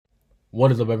What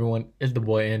is up, everyone? It's the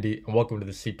boy Andy, and welcome to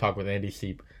the Seep Talk with Andy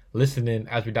Seep. Listen in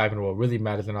as we dive into what really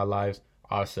matters in our lives,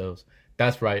 ourselves.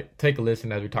 That's right. Take a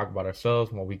listen as we talk about ourselves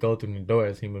and what we go through and endure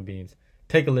as human beings.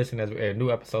 Take a listen as we air new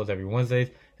episodes every Wednesdays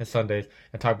and Sundays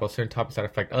and talk about certain topics that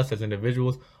affect us as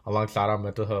individuals alongside our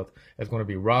mental health. It's going to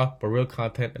be raw but real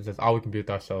content, as that's all we can be with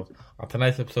ourselves. On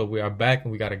tonight's episode, we are back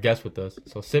and we got a guest with us.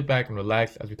 So sit back and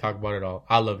relax as we talk about it all.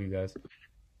 I love you guys.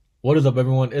 What is up,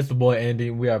 everyone? It's the boy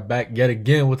Andy. We are back yet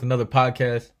again with another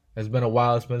podcast. It's been a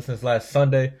while. It's been since last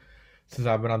Sunday since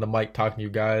I've been on the mic talking to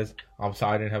you guys. I'm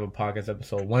sorry I didn't have a podcast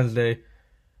episode Wednesday.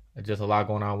 Just a lot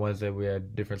going on Wednesday. We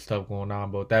had different stuff going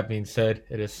on. But with that being said,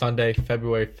 it is Sunday,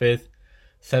 February 5th,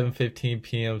 7:15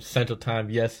 p.m. Central Time.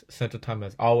 Yes, Central Time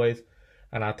as always.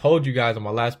 And I told you guys on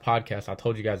my last podcast, I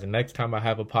told you guys the next time I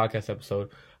have a podcast episode,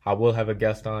 I will have a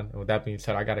guest on. And with that being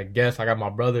said, I got a guest. I got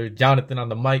my brother, Jonathan, on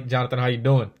the mic. Jonathan, how you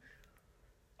doing?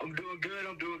 I'm doing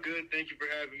good. Thank you for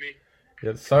having me.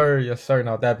 Yes, sir. Yes, sir.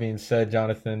 Now, with that being said,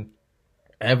 Jonathan,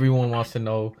 everyone wants to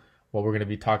know what we're going to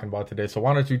be talking about today. So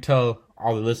why don't you tell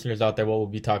all the listeners out there what we'll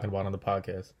be talking about on the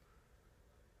podcast?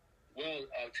 Well,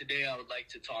 today I would like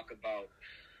to talk about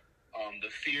the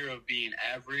fear of being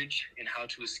average and how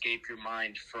to escape your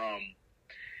mind from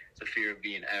the fear of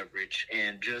being average,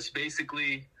 and just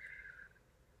basically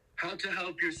how to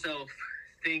help yourself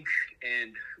think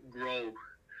and grow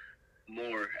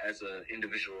more as an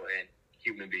individual and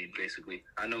human being, basically.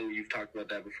 I know you've talked about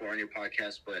that before on your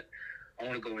podcast, but I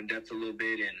want to go in depth a little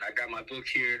bit, and I got my book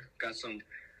here, got some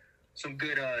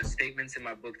good statements in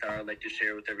my book that I'd like to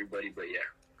share with everybody, but yeah.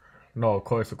 No, of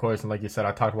course, and like you said,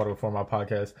 I talked about it before my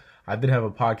podcast. I did have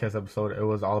a podcast episode. It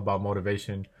was all about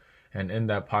motivation, and in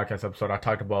that podcast episode, I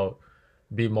talked about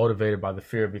being motivated by the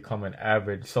fear of becoming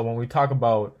average. So when we talk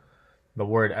about the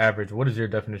word average, what is your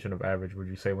definition of average, would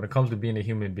you say? When it comes to being a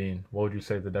human being, what would you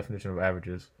say the definition of average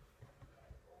is?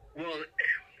 Well,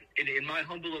 in my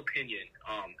humble opinion,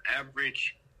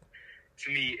 average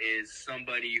to me is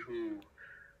somebody who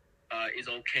is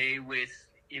okay with,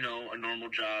 a normal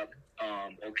job,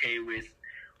 okay with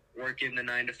working the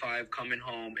 9 to 5, coming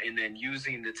home, and then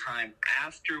using the time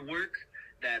after work,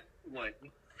 that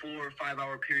 4 or 5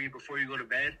 hour period before you go to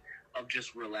bed, of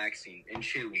just relaxing and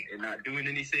chilling and not doing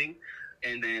anything,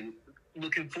 and then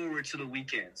looking forward to the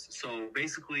weekends. So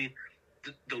basically,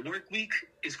 the work week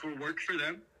is for work for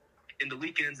them, and the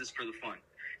weekends is for the fun.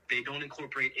 They don't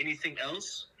incorporate anything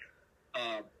else.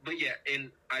 But yeah, and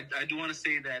I do want to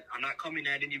say that I'm not coming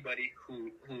at anybody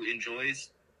who enjoys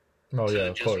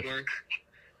just work.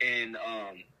 And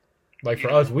like for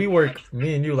us, we work.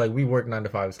 Me and you, like, we work 9 to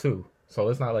 5s too. So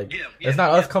it's not like it's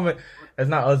not us coming. It's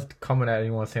not us coming at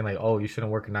anyone saying like, oh, you shouldn't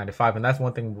work a 9 to 5. And that's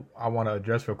one thing I want to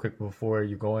address real quick before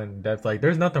you go in depth. Like,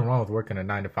 there's nothing wrong with working a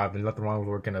 9 to 5. There's nothing wrong with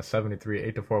working a 7 to 3,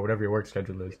 8 to 4, whatever your work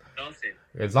schedule is.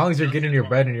 As long as you're getting your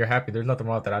bread and you're happy, there's nothing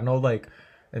wrong with that. I know, like,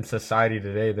 in society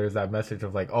today, there's that message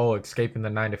of like, oh, escaping the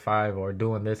 9 to 5 or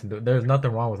doing this and there's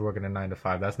nothing wrong with working a 9 to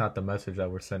 5. That's not the message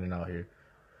that we're sending out here.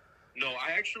 No,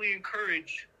 I actually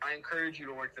encourage you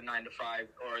to work the 9 to 5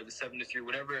 or the 7 to 3,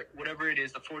 whatever it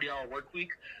is, the 40-hour work week.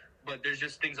 But there's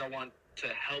just things I want to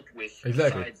help with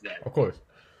besides that. Of course.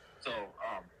 So,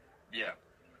 yeah.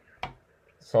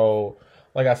 So,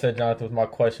 like I said, Jonathan, was my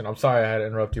question. I'm sorry I had to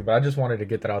interrupt you, but I just wanted to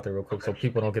get that out there real quick so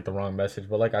people don't get the wrong message.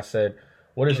 But like I said,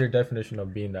 what is your definition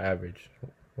of being the average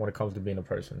when it comes to being a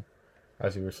person,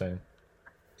 as you were saying?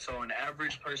 So an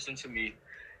average person to me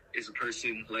is a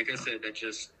person, like I said, that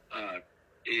just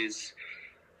is,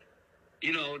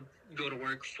 go to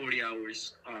work 40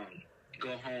 hours,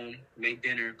 go home, make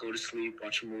dinner, go to sleep,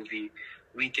 watch a movie,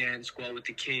 weekends, go out with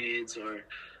the kids, or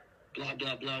blah,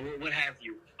 blah, blah, what have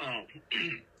you.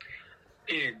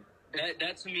 And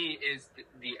that to me is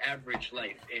the average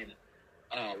life. And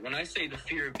when I say the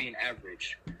fear of being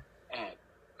average,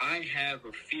 I have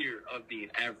a fear of being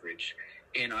average.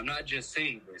 And I'm not just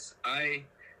saying this. I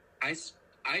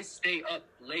stay up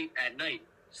late at night,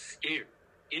 scared,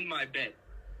 in my bed,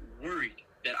 worried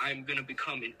that I'm going to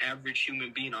become an average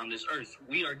human being on this earth.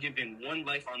 We are given one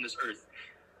life on this earth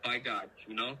by God,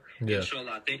 Yeah.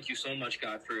 Inshallah. Thank you so much,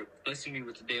 God, for blessing me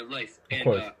with the day of life.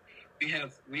 And we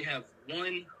have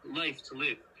one life to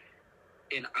live.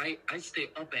 And I stay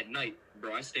up at night,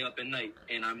 bro. I stay up at night,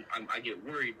 and I get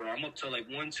worried, bro. I'm up till like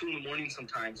 1, 2 in the morning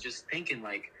sometimes, just thinking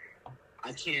like,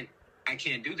 I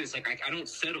can't do this. Like, I don't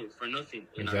settle for nothing,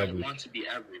 and exactly. I don't want to be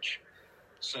average.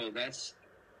 So that's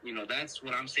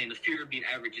what I'm saying. The fear of being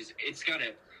average is, if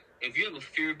you have a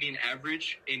fear of being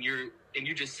average and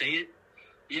you just say it,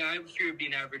 yeah, I have a fear of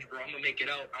being average, bro. I'm gonna make it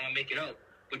out.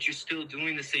 But you're still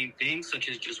doing the same things, such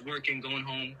as just working, going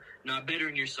home, not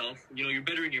bettering yourself. You're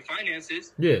bettering your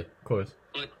finances. Yeah, of course.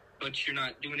 But but you're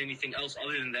not doing anything else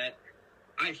other than that,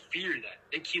 I fear that.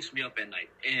 It keeps me up at night.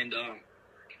 And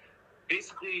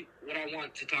basically what I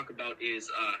want to talk about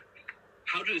is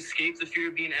how to escape the fear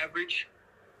of being average.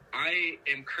 I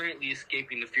am currently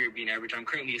escaping the fear of being average. I'm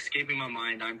currently escaping my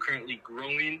mind. I'm currently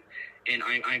growing, and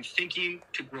I'm thinking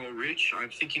to grow rich. I'm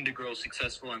thinking to grow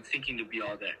successful. I'm thinking to be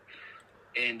all that.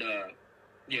 And,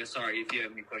 yeah, sorry, if you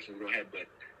have any questions, go ahead. But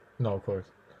No, of course.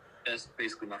 that's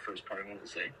basically my first part I wanted to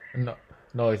say.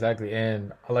 No, exactly.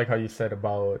 And I like how you said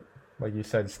about, like you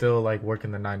said, still like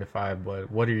working the 9 to 5, but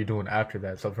what are you doing after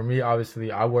that? So for me,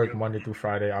 obviously, I work Monday through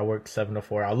Friday. I work 7 to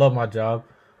 4. I love my job.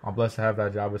 I'm blessed to have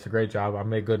that job. It's a great job. I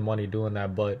make good money doing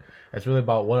that, but it's really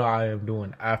about what I am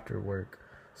doing after work.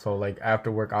 So like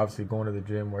after work, obviously going to the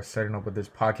gym or setting up with this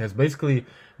podcast, basically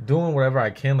doing whatever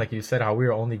I can. Like you said, how we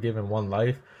are only given one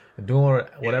life, doing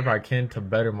whatever I can to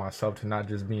better myself, to not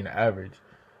just being average,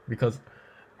 because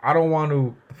I don't want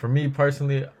to, for me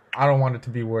personally, I don't want it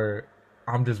to be where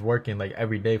I'm just working like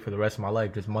every day for the rest of my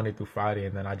life, just Monday through Friday,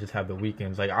 and then I just have the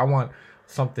weekends. Like I want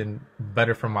something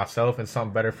better for myself and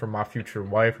something better for my future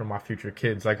wife or my future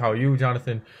kids. Like how you,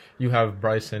 Jonathan, you have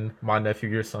Bryson, my nephew,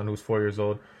 your son, who's 4 years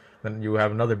old. Then you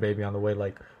have another baby on the way.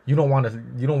 Like you don't want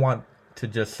to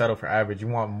just settle for average. You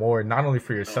want more, not only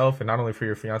for yourself and not only for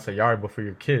your fiance Yari, but for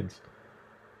your kids.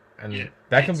 And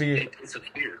that can be, it's a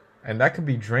fear. And that can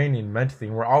be draining mentally.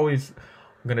 And we're always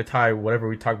gonna tie whatever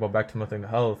we talk about back to mental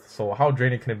health. So how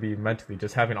draining can it be mentally,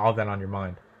 just having all that on your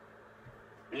mind?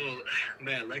 Well,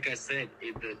 man, like I said,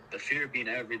 the fear of being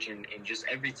average and just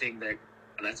everything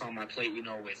that's on my plate, you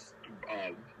know, with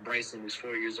Bryson, who's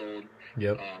 4 years old.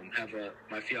 Yep. Have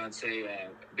my fiance,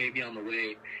 baby on the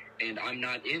way, and I'm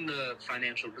not in the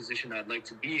financial position I'd like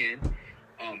to be in.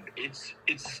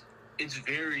 It's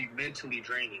very mentally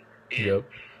draining. And Yep.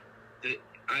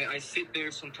 I sit there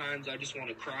sometimes, I just want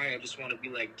to cry. I just want to be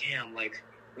like, damn, like,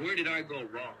 where did I go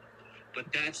wrong? But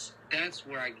that's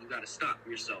where you got to stop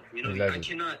yourself. You know,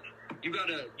 Exactly.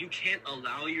 you can't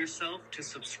allow yourself to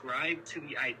subscribe to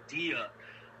the idea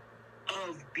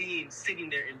of sitting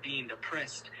there and being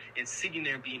depressed and sitting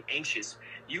there and being anxious.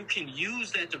 You can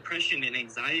use that depression and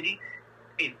anxiety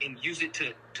and use it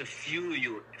to fuel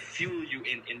you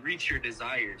and reach your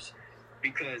desires.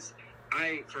 Because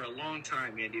for a long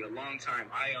time, Andy,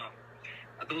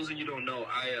 those of you who don't know,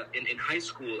 in high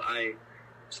school, I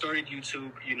started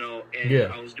YouTube, you know,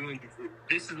 and I was doing,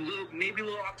 this is maybe a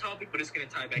little off topic, but it's going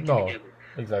to tie back in together.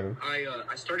 Exactly.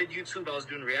 I started YouTube. I was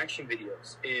doing reaction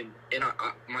videos, and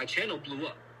my channel blew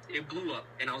up. It blew up,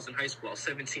 and I was in high school. I was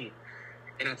 17,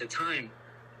 and at the time,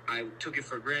 I took it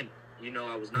for granted. You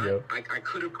know, I was not. Yep. I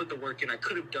could have put the work in. I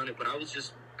could have done it, but I was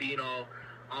just being all,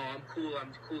 I'm cool.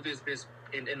 This,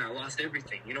 and I lost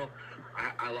everything. You know,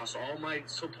 I lost all my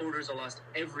supporters. I lost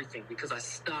everything because I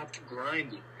stopped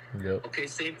grinding. Yep. Okay,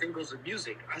 same thing goes with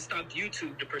music. I stopped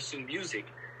YouTube to pursue music.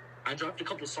 I dropped a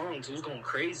couple songs. It was going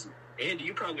crazy. Andy,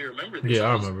 you probably remember this. Yeah,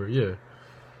 I remember. Yeah.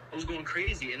 I was going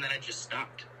crazy, and then I just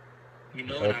stopped. You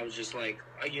know, Yep. and I was just like,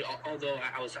 although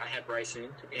I had Bryson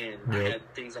and I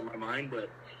had things on my mind, but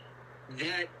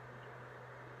that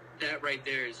right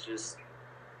there is just,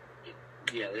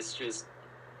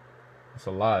 it's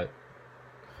a lot.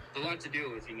 It's a lot to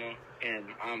deal with, you know. And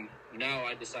now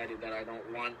I decided that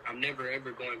I'm never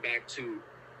ever going back to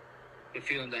the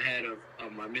feelings I had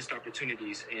of my missed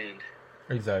opportunities and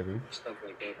Exactly. stuff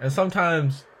like that. And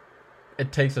sometimes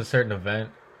it takes a certain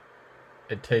event,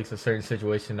 it takes a certain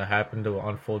situation to happen to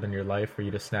unfold in your life for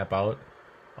you to snap out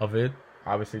of it.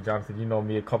 Obviously, Jonathan, you know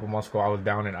me, a couple months ago, I was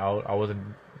down and out. I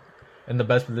wasn't in the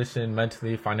best position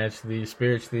mentally, financially,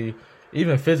 spiritually,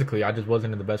 even physically. I just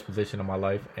wasn't in the best position of my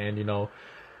life. And, you know,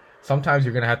 sometimes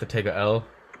you're going to have to take a L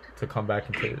to come back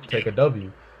and take a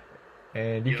W.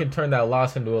 And you can turn that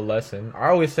loss into a lesson. I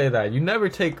always say that. You never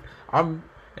take...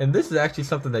 And this is actually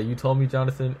something that you told me,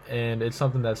 Jonathan, and it's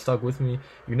something that stuck with me.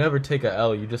 You never take a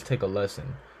L, you just take a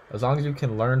lesson. As long as you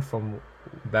can learn from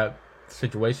that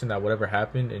situation, that whatever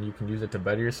happened, and you can use it to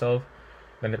better yourself,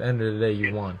 then at the end of the day,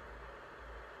 you won.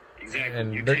 Exactly.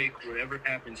 And you take whatever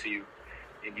happened to you,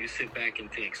 and you sit back and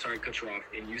think, sorry to cut you off,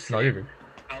 and you say, no, you're good.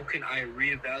 How can I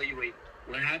reevaluate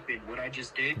what happened, what I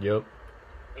just did? Yep.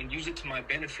 And use it to my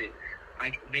benefit.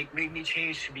 Make me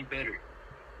change to be better.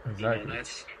 Exactly. You know,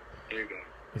 there you go.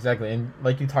 Exactly. And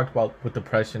like you talked about with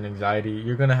depression, anxiety,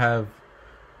 you're going to have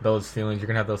those feelings. You're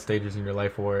going to have those stages in your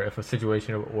life where if a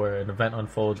situation or an event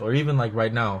unfolds, or even like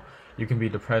right now, you can be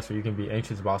depressed or you can be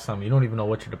anxious about something. You don't even know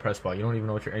what you're depressed about. You don't even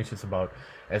know what you're anxious about.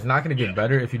 It's not going to get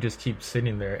better if you just keep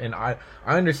sitting there. And I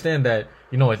understand that,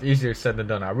 you know, it's easier said than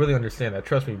done. I really understand that.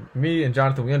 Trust me. Me and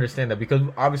Jonathan, we understand that because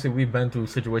obviously we've been through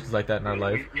situations like that in our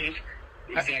life.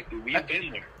 Exactly. We've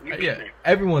been there. We've been Yeah, there.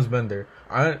 everyone's been there.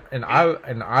 I'm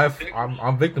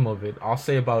victim of it. I'll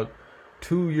say about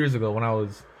 2 years ago when I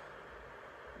was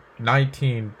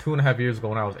 19, 2.5 years ago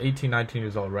when I was 18, 19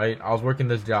 years old, right? I was working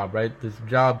this job, right? This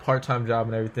job, part-time job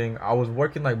and everything. I was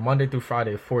working like Monday through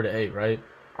Friday, 4 to 8, right?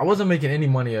 I wasn't making any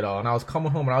money at all. And I was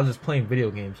coming home and I was just playing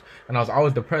video games. And I was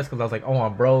always depressed because I was like, oh,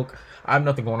 I'm broke. I have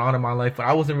nothing going on in my life. But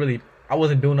I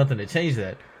wasn't doing nothing to change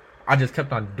that. I just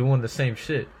kept on doing the same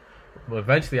shit. But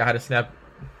eventually I had to snap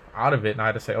out of it and I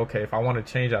had to say, okay, if I want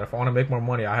to change that, if I want to make more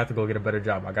money, I have to go get a better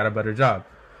job. I got a better job.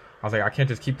 I was like, I can't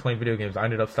just keep playing video games. I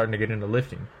ended up starting to get into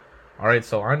lifting. All right,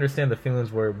 so I understand the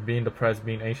feelings where being depressed,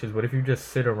 being anxious, but if you just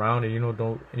sit around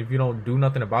and if you don't do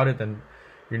nothing about it, then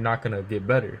you're not gonna get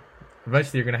better.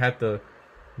 Eventually, you're gonna have to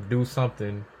do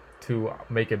something to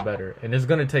make it better, and it's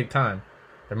gonna take time.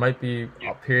 There might be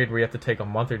a period where you have to take a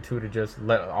month or two to just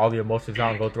let all the emotions out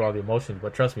and go through all the emotions,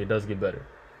 but trust me, it does get better.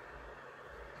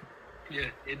 Yeah,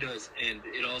 it does, and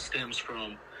it all stems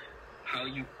from how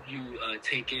you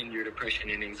take in your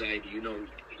depression and anxiety. You know,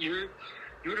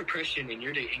 your depression and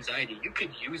your anxiety, you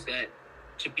could use that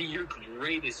to be your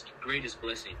greatest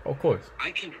blessing. Of course.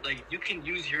 You can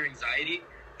use your anxiety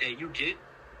that you get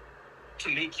to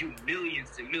make you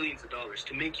millions and millions of dollars,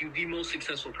 to make you the most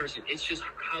successful person. It's just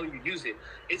how you use it.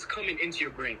 It's coming into your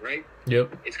brain, right?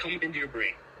 Yep. It's coming into your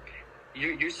brain.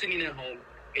 You're sitting at home,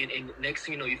 and next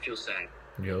thing you know, you feel sad.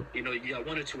 Yep. You know, you got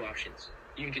one or two options.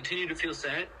 You can continue to feel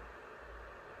sad,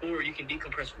 or you can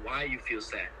decompress why you feel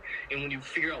sad. And when you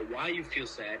figure out why you feel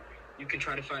sad, you can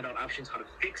try to find out options how to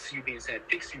fix you being sad,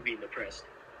 fix you being depressed.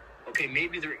 Okay,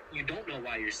 maybe you don't know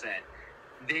why you're sad.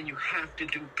 Then you have to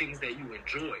do things that you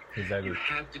enjoy. Exactly. You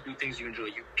have to do things you enjoy.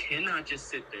 You cannot just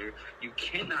sit there. You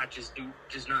cannot just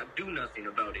not do nothing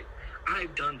about it.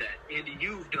 I've done that, Andy.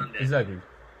 You've done that. Exactly.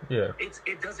 Yeah.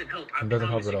 It doesn't help. It doesn't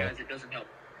help at all. Guys, it doesn't help.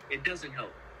 It doesn't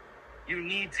help. You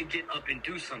need to get up and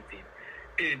do something.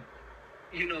 And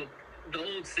you know, the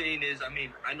old saying is, I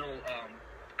mean, I know,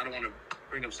 I don't want to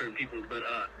bring up certain people, but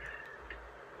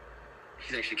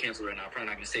he's actually canceled right now. I'm probably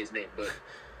not going to say his name, but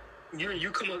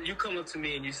you come up to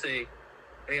me and you say,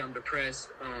 hey, I'm depressed.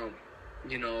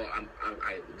 You know, I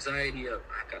have anxiety. I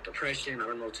got depression. I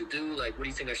don't know what to do. Like, what do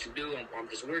you think I should do? I'm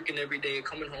just working every day,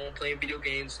 coming home, playing video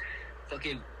games,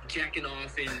 fucking jacking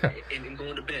off and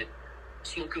going to bed,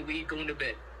 smoking weed, going to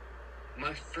bed.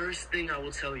 My first thing I'm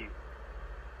going to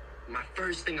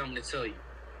tell you,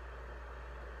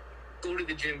 go to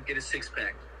the gym, get a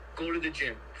six-pack. Go to the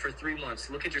gym for 3 months.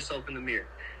 Look at yourself in the mirror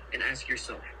and ask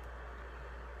yourself,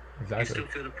 exactly. You still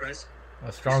feel depressed?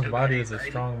 A strong body is a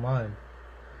strong mind.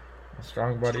 A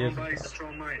strong body is a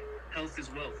strong mind. Health is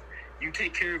wealth. You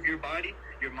take care of your body,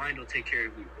 your mind will take care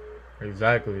of you.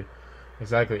 Exactly.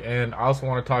 And I also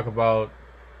want to talk about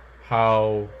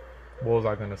what was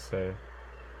I going to say?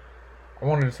 I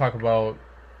wanted to talk about,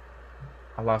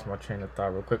 I lost my train of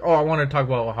thought real quick. Oh, I wanted to talk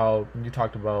about how you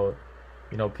talked about,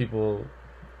 you know, people,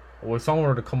 or someone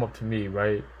were to come up to me,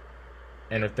 right?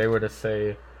 And if they were to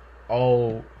say,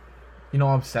 oh, you know,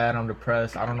 I'm sad, I'm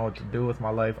depressed, I don't know what to do with my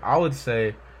life, I would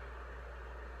say,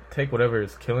 take whatever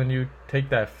is killing you, take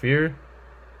that fear,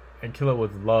 and kill it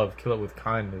with love, kill it with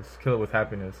kindness, kill it with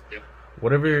happiness. Yep.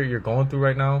 Whatever you're going through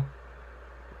right now,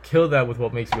 kill that with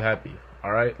what makes you happy,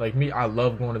 all right? Like me, I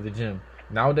love going to the gym.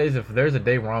 Nowadays, if there's a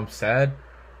day where I'm sad,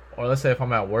 or let's say if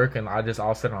I'm at work and all of a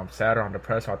sudden I'm sad or I'm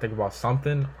depressed or I think about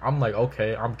something, I'm like,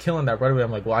 okay, I'm killing that right away.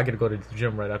 I'm like, well, I get to go to the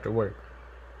gym right after work.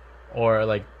 Or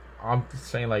like, I'm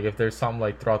saying like if there's something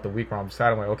like throughout the week where I'm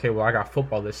sad, I'm like, okay, well, I got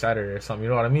football this Saturday or something. You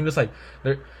know what I mean? It's like,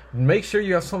 make sure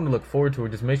you have something to look forward to, or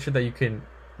just make sure that you can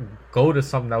go to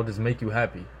something that will just make you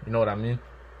happy. You know what I mean?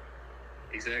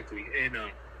 Exactly. And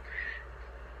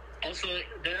also,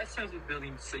 that starts with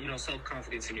building, you know,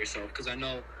 self-confidence in yourself. Because I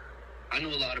know a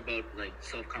lot about like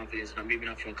self-confidence, and maybe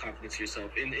not feeling confidence in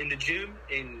yourself in the gym,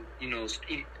 and you know,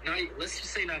 let's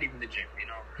just say not even the gym. You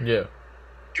know, yeah,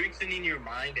 strengthening your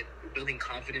mind and building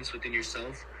confidence within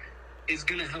yourself is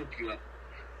gonna help you out.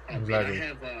 Exactly. I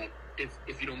have,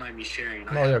 if you don't mind me sharing,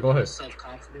 go ahead.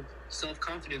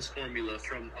 Self-confidence formula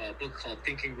from a book called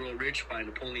Think and Grow Rich by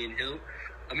Napoleon Hill.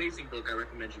 Amazing book. I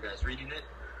recommend you guys reading it.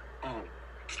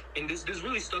 And this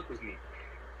really stuck with me.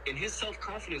 In his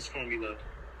self-confidence formula,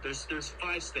 there's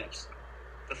 5 steps.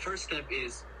 The first step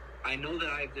is, I know that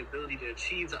I have the ability to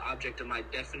achieve the object of my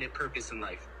definite purpose in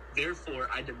life. Therefore,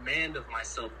 I demand of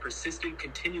myself persistent,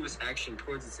 continuous action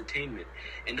towards its attainment,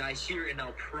 and I here and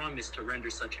now promise to render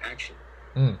such action.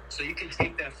 So you can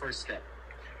take that first step,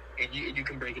 and you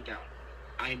can break it down.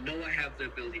 I know I have the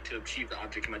ability to achieve the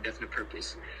object of my definite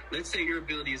purpose. Let's say your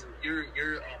ability is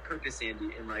your purpose, Andy,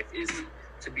 in life is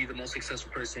to be the most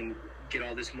successful person, get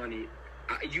all this money.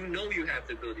 You know you have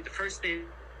the ability. The first thing,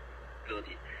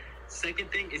 ability.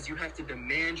 Second thing is you have to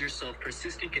demand yourself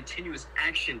persistent, continuous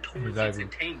action towards its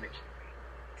attainment.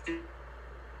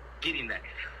 Getting that.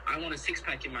 I want a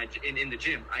six-pack in the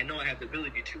gym. I know I have the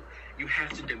ability to. You have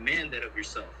to demand that of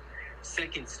yourself.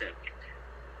 Second step.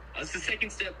 That's the second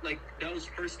step. Like, that was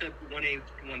first step, 1A,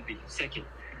 1B. Second,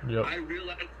 I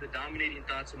realized the dominating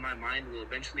thoughts of my mind will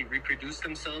eventually reproduce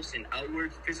themselves in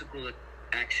outward physical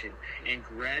action and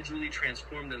gradually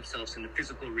transform themselves into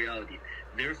physical reality.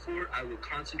 Therefore, I will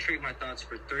concentrate my thoughts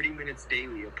for 30 minutes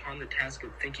daily upon the task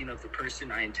of thinking of the person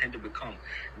I intend to become,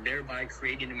 thereby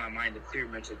creating in my mind a clear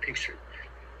mental picture.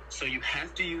 So you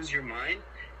have to use your mind,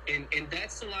 and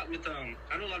that's a lot with I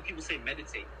know a lot of people say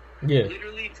meditate. Yeah.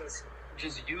 Literally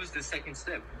just use the second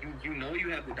step. You know you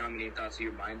have the dominating thoughts of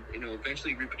your mind,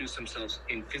 eventually reproduce themselves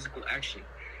in physical action.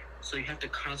 So you have to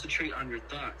concentrate on your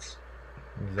thoughts.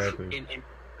 Exactly. And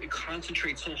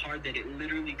concentrate so hard that it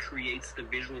literally creates the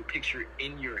visual picture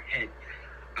in your head.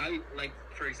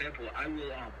 For example, I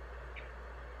will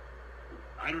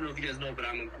I don't know if you guys know, but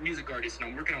I'm a music artist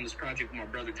and I'm working on this project with my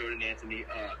brother Jordan Anthony,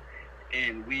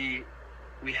 and we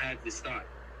had this thought.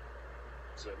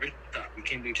 So we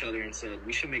came to each other and said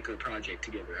we should make a project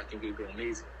together. I think it would go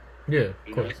amazing. Yeah,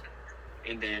 of course.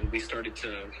 And then we started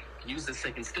to use the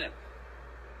second step.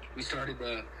 We started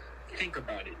to think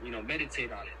about it,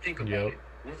 meditate on it, think about it.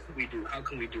 What can we do? How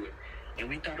can we do it? And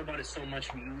we thought about it so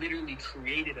much, we literally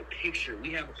created a picture.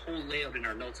 We have a whole layout in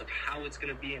our notes of how it's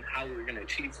going to be and how we're going to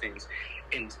achieve things.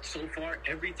 And so far,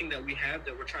 everything that we have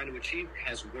that we're trying to achieve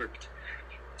has worked.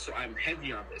 So I'm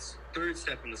heavy on this. Third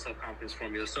step in the self-confidence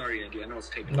formula. Sorry, Andy, I know it's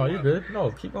taking a while. No, you're good.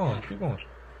 No, keep going.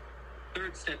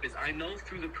 Third step is I know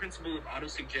through the principle of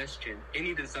autosuggestion,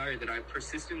 any desire that I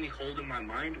persistently hold in my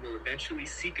mind will eventually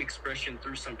seek expression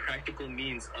through some practical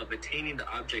means of attaining the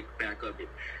object back of it.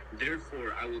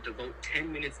 Therefore, I will devote 10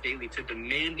 minutes daily to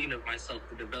demanding of myself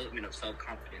the development of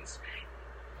self-confidence.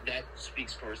 That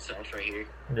speaks for itself right here.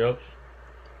 Yep.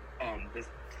 The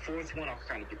fourth one, I'll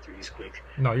kind of get through these quick.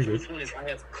 No, you're good. Fourth one is I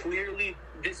have clearly,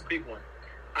 this big one,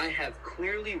 I have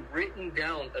clearly written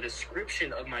down a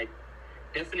description of my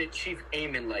definite chief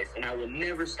aim in life, and I will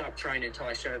never stop trying until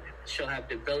I shall have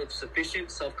developed sufficient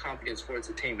self-confidence for its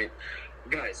attainment.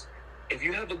 Guys, if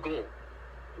you have a goal,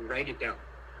 write it down.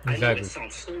 Exactly. I know it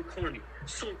sounds so corny.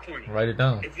 Write it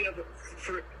down. If you have,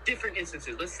 for different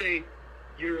instances, let's say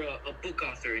you're a book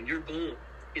author and your goal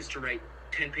is to write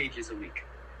 10 pages a week.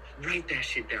 Write that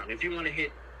shit down. If you want to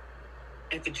hit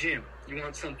at the gym, you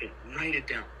want something, write it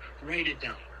down.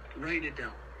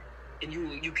 And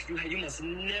you must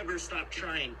never stop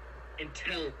trying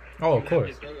until you have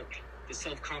developed the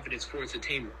self-confidence for its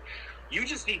attainment. You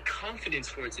just need confidence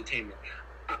for its attainment.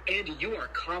 Andy, you are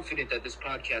confident that this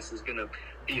podcast is going to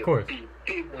be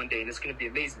big one day and it's going to be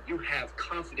amazing. You have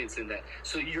confidence in that.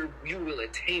 So you will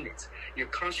attain it. Your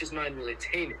conscious mind will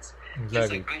attain it. Exactly.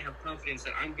 Just like I have confidence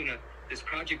that this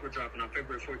project we're dropping on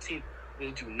February 14th,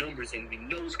 will do numbers, and we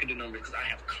know it's going to do numbers because I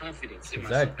have confidence in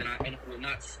myself, and I will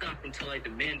not stop until I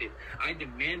demand it. I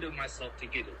demand of myself to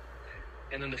get it.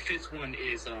 And then the fifth one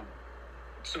is,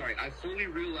 I fully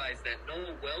realize that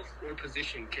no wealth or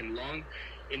position can long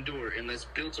endure unless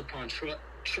built upon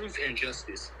truth and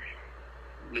justice.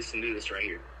 Listen to this right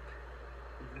here.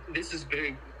 This is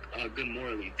very good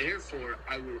morally. Therefore,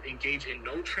 I will engage in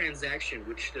no transaction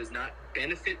which does not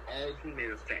benefit all whom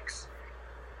it affects.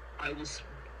 I will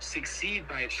succeed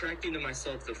by attracting to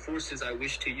myself the forces I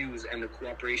wish to use and the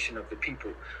cooperation of the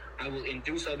people. I will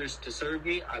induce others to serve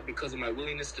me because of my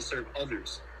willingness to serve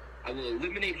others. I will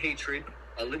eliminate hatred,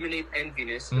 eliminate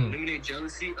enviness, eliminate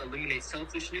jealousy, eliminate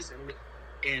selfishness,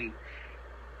 and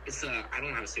it's I don't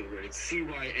know how to say the word. It's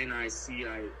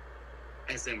CYNICISM.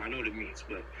 I know what it means,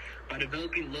 but by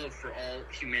developing love for all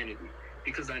humanity,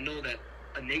 because I know that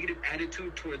a negative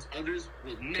attitude towards others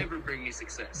will never bring me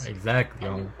success. Exactly.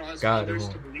 I will cause others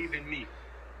to believe in me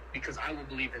because I will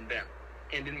believe in them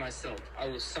and in myself. I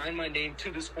will sign my name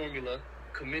to this formula,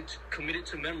 commit it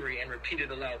to memory, and repeat it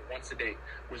aloud once a day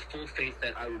with full faith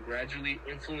that I will gradually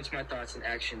influence my thoughts and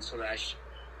actions so that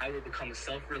I will become a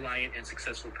self-reliant and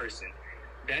successful person.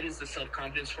 That is the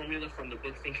self-confidence formula from the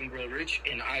book Think and Grow Rich,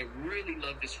 and I really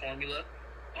love this formula.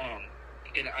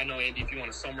 And I know, Andy, if you want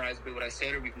to summarize a bit what I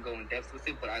said, or we can go in depth with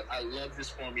it, but I love this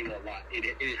formula a lot.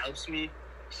 It helps me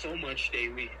so much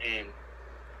daily, and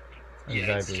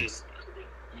exactly. It's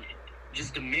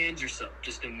just demand yourself.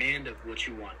 Just demand of what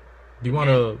you want. Do you want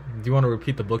to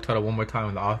repeat the book title one more time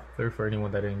and the author for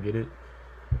anyone that didn't get it?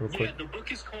 Real quick. Yeah, the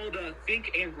book is called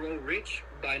Think and Grow Rich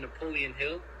by Napoleon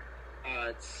Hill.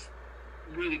 It's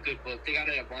a really good book. They got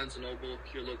it at Barnes & Noble,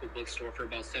 your local bookstore, for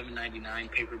about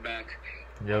 $7.99 paperback.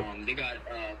 Yep. They got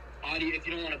audio. If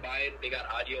you don't want to buy it, they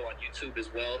got audio on YouTube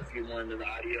as well. If you're more into the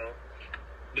audio,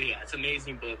 but yeah, it's an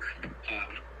amazing book.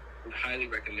 Would highly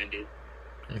recommend it.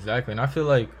 Exactly, and I feel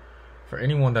like for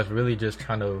anyone that's really just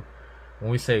trying to,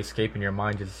 when we say escaping your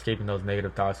mind, just escaping those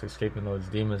negative thoughts, escaping those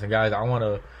demons, and guys, I want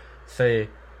to say,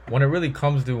 when it really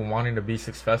comes to wanting to be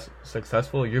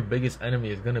successful, your biggest enemy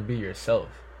is gonna be yourself.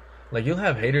 Like, you'll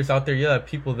have haters out there. You'll have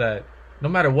people that, no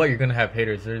matter what, you're gonna have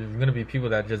haters. There's gonna be people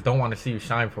that just don't want to see you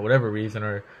shine for whatever reason,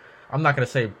 or I'm not gonna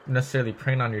say necessarily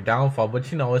preying on your downfall, but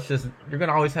it's just, you're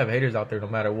gonna always have haters out there no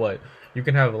matter what. You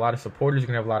can have a lot of supporters, you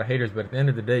can have a lot of haters, but at the end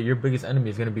of the day, your biggest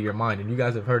enemy is gonna be your mind. And you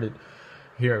guys have heard it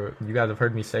here. You guys have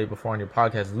heard me say before on your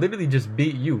podcast. Literally, just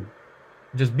beat you.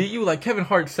 Just beat you. Like Kevin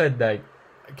Hart said that.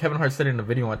 Kevin Hart said it in a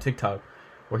video on TikTok,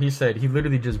 where he said he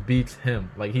literally just beats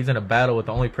him. Like, he's in a battle with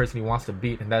the only person he wants to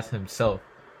beat, and that's himself.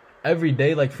 Every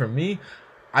day, like for me,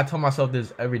 I tell myself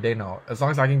this every day now. As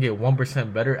long as I can get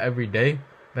 1% better every day,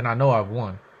 then I know I've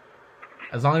won.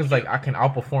 As long as like I can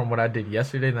outperform what I did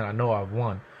yesterday, then I know I've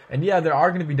won. And yeah, there are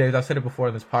going to be days, I said it before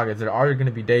in this podcast, there are going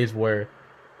to be days where,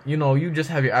 you just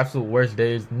have your absolute worst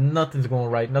days. Nothing's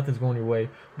going right. Nothing's going your way.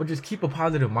 But just keep a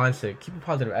positive mindset. Keep a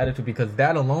positive attitude, because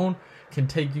that alone can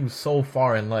take you so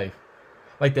far in life.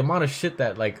 Like, the amount of shit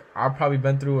that, like, I've probably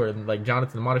been through, or, like,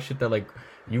 Jonathan, the amount of shit that, like,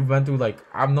 you've been through, like,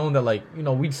 I've known that, like,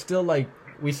 we still, at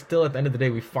the end of the day,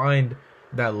 we find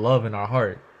that love in our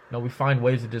heart. We find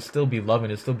ways to just still be loving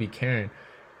and still be caring.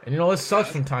 And, it sucks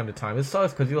from time to time. It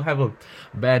sucks because you'll have a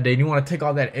bad day and you want to take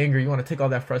all that anger, you want to take all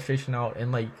that frustration out,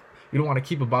 and, like, you don't want to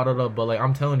keep it bottled up. But, like,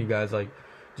 I'm telling you guys, like,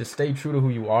 just stay true to who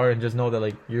you are, and just know that,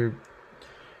 like, you're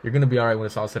going to be all right when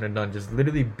it's all said and done. Just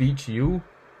literally beat your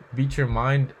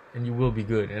mind, and you will be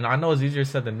good. And I know it's easier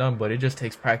said than done, but it just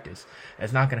takes practice.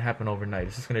 It's not going to happen overnight.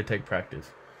 It's just going to take practice.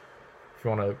 If you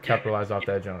want to capitalize off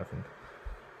that, Jonathan.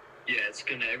 Yeah,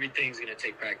 everything's going to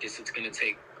take practice. It's going to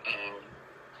take,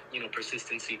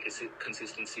 persistency,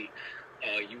 consistency.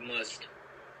 You must,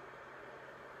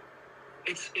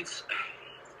 it's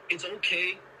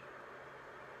okay.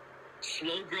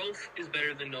 Slow growth is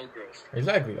better than no growth.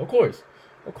 Exactly. Of course.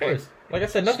 Like I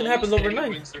said, nothing happens overnight.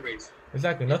 Wins the race.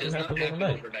 Exactly. Nothing happens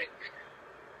overnight.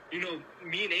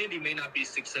 Me and Andy may not be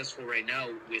successful right now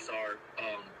with our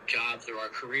jobs or our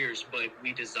careers, but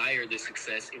we desire the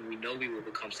success, and we know we will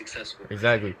become successful.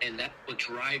 Exactly. And that's what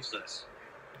drives us.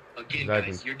 Again,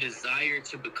 Exactly. Guys, your desire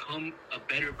to become a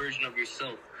better version of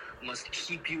yourself must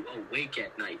keep you awake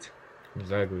at night.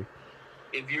 Exactly.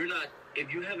 If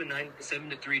you have a 7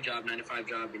 to 3 job, 9 to 5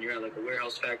 job, and you're at like a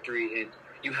warehouse factory and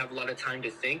you have a lot of time to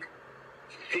think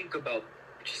about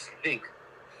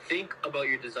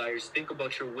your desires, think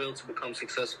about your will to become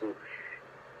successful.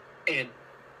 And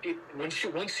once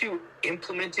you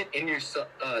implement it in your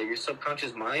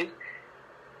subconscious mind,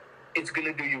 it's going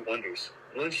to do you wonders.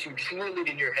 Once you drill it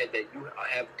in your head that you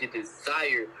have the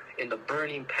desire and the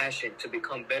burning passion to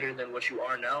become better than what you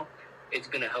are now, it's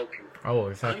going to help you. Oh,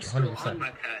 exactly. I'm still 100%. on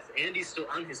my path. Andy's still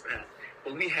on his path.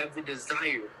 But we have the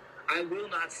desire. I will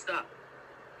not stop.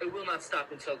 I will not stop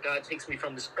until God takes me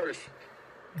from this earth.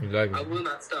 Exactly. I will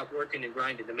not stop working and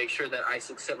grinding to make sure that I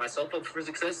set myself up for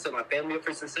success, set my family up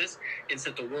for success, and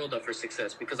set the world up for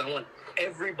success. Because I want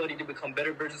everybody to become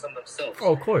better versions of themselves.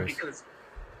 Oh, of course. Because,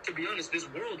 to be honest, this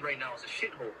world right now is a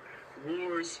shithole.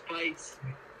 Wars, fights,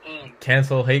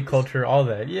 cancel, hate culture, all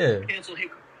that. Yeah. Cancel,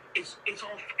 hate. It's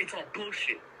all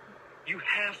bullshit. You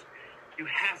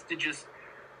have to just,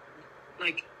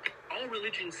 like, all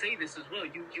religions say this as well.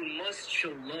 You must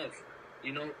show love.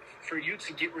 For you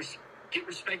to get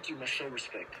respect, you must show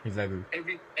respect. Exactly.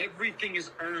 Everything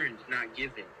is earned, not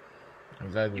given.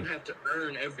 Exactly. You have to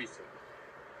earn everything.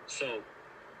 So,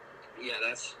 yeah,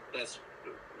 that's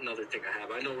another thing I have.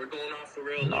 I know we're going off the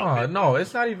rail. No,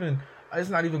 it's not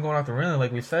even going off the rail.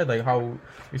 Like we said, like how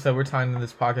we said, we're tying in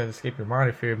this podcast, escape your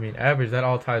mind, fear of being average. That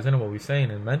all ties into what we're saying.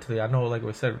 And mentally, I know, like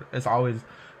we said, it's always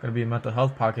going to be a mental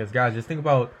health podcast. Guys, just think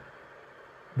about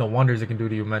the wonders it can do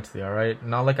to you mentally, all right?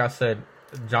 Now, like I said,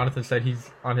 Jonathan said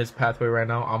he's on his pathway right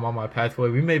now. I'm on my pathway.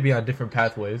 We may be on different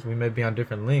pathways. We may be on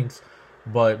different links.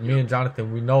 But me and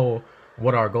Jonathan, we know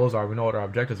what our goals are. We know what our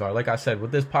objectives are. Like I said,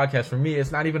 with this podcast, for me,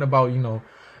 it's not even about,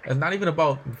 it's not even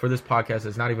about, for this podcast,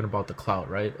 it's not even about the clout,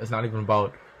 right? It's not even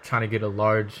about trying to get a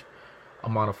large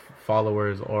amount of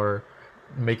followers or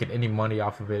making any money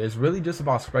off of it. It's really just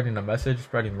about spreading the message,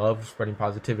 spreading love, spreading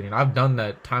positivity. And I've done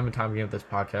that time and time again with this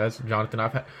podcast. Jonathan,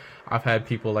 I've had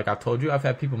people, like I told you, I've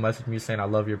had people message me saying, I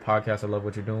love your podcast, I love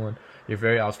what you're doing, you're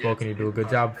very outspoken, you do a good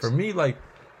job. For me, like,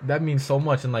 that means so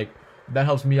much, and, like, that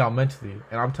helps me out mentally.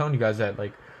 And I'm telling you guys that,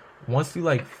 like, once you,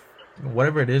 like,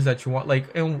 whatever it is that you want,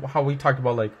 like, and how we talked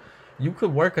about, like, you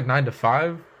could work a 9 to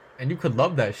 5 and you could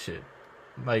love that shit.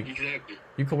 Like, Exactly.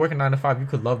 you could work a 9 to 5. You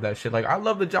could love that shit. Like, I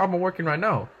love the job I'm working right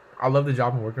now. I love the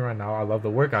job I'm working right now. I love the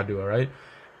work I do. All right,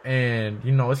 and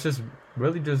it's just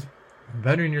really just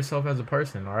bettering yourself as a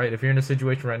person. All right, if you're in a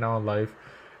situation right now in life,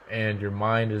 and your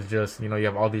mind is just, you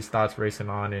have all these thoughts racing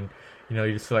on, and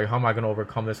you just feel like, how am I going to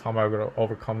overcome this? How am I going to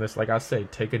overcome this? Like I say,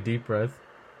 take a deep breath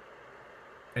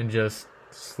and just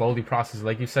slowly process.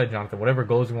 Like you said, Jonathan, whatever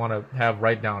goals you want to have,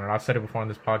 write down. And I've said it before on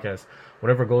this podcast.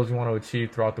 Whatever goals you want to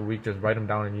achieve throughout the week, just write them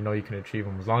down, and you can achieve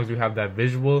them. As long as you have that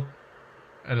visual,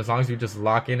 and as long as you just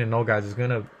lock in and know, guys, it's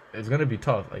gonna be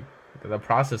tough. Like, the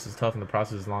process is tough and the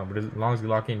process is long, but as long as you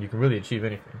lock in, you can really achieve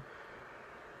anything.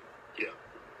 Yeah,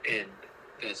 and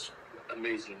that's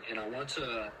amazing. And I want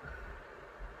to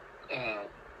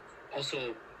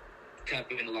also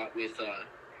tap in a lot with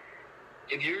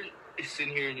if you're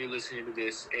sitting here and you're listening to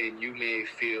this and you may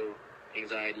feel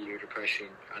anxiety or depression.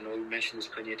 I know we mentioned this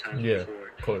plenty of times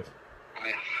before. Of course.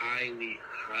 I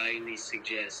highly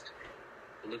suggest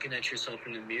looking at yourself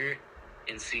in the mirror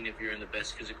and seeing if you're in the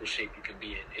best physical shape you can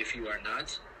be in. If you are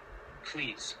not,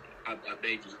 please, I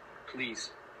beg you,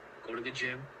 please go to the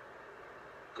gym,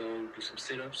 go do some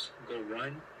sit-ups, go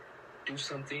run, do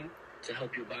something to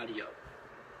help your body out.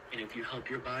 And if you help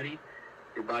your body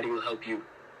will help you.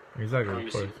 Exactly,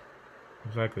 of course.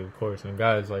 Exactly, of course. And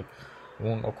guys, like,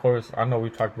 of course, I know we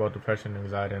talked about depression and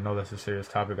anxiety. I know that's a serious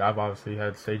topic. I've obviously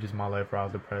had stages in my life where I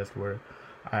was depressed, where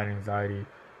I had anxiety.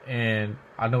 And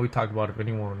I know we talked about if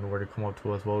anyone were to come up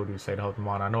to us, what would we say to help them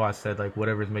out? I know I said, like,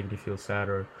 whatever is making you feel sad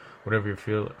or whatever your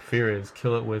fear is,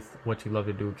 kill it with what you love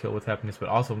to do, kill it with happiness, but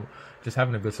also just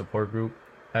having a good support group,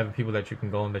 having people that you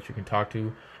can go and that you can talk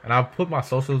to. And I'll put my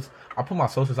socials out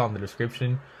in the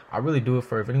description. I really do it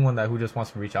for if anyone who just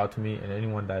wants to reach out to me, and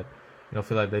anyone that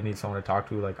feel like they need someone to talk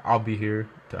to. Like, I'll be here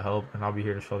to help, and I'll be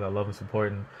here to show that love and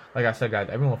support. And like I said, guys,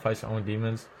 everyone fights their own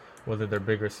demons, whether they're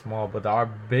big or small. But our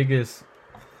biggest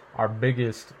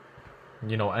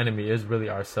enemy is really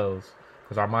ourselves,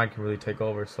 because our mind can really take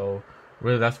over. So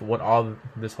really, that's what all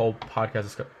this whole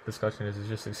podcast discussion is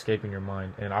just escaping your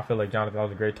mind. And I feel like, Jonathan, that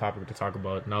was a great topic to talk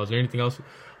about. Now, is there anything else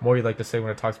more you'd like to say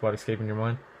when it talks about escaping your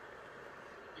mind?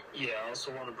 Yeah, I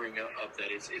also want to bring up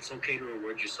that it's okay to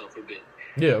reward yourself a bit.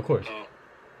 Yeah, of course.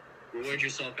 Reward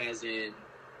yourself as in,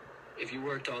 if you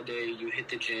worked all day, you hit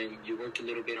the gym, you worked a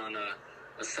little bit on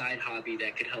a side hobby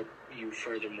that could help you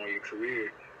furthermore your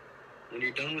career. When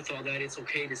you're done with all that, it's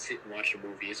okay to sit and watch a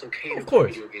movie. It's okay to play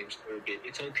video games for a bit.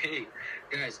 It's okay.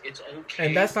 Guys, it's okay.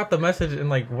 And that's not the message. And,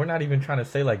 like, we're not even trying to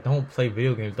say, like, don't play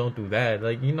video games. Don't do that.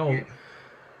 Like, Yeah.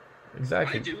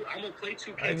 Exactly. I do. I'm going to play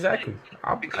 2K. Exactly.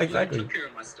 Because I took care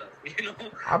of my stuff,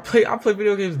 I play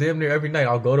video games damn near every night.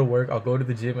 I'll go to work, I'll go to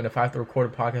the gym, and if I have to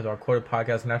record a podcast, I'll record a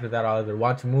podcast, and after that, I'll either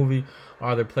watch a movie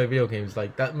or either play video games.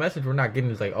 Like, that message we're not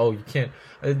getting is like, oh, you can't.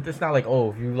 It's not like,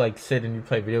 oh, if you, like, sit and you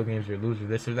play video games, you're a loser,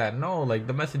 this or that. No, like,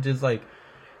 the message is, like,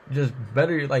 just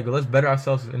better, like, let's better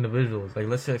ourselves as individuals. Like,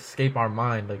 let's escape our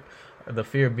mind, like, the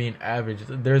fear of being average.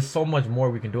 There's so much more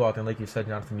we can do out there. Like you said,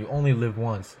 Jonathan, you only live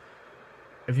once.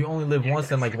 If you only live once,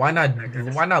 then, like, why not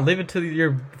live it to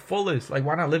your fullest? Like,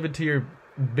 why not live it to your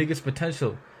biggest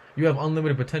potential? You have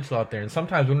unlimited potential out there, and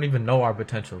sometimes we don't even know our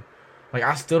potential. Like,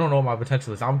 I still don't know what my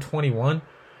potential is. I'm 21,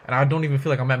 and I don't even feel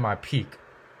like I'm at my peak.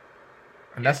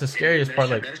 And that's the scariest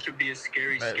part. Like, that should be a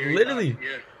scary literally. thought.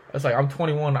 Yeah. It's like, I'm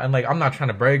 21, and, like, I'm not trying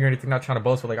to brag or anything, not trying to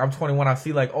boast, but, like, I'm 21, I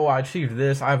see, like, oh, I achieved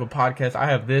this, I have a podcast, I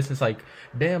have this. It's like,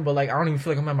 damn, but, like, I don't even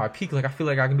feel like I'm at my peak. Like, I feel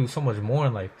like I can do so much more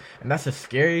in life. And that's a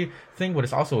scary thing, but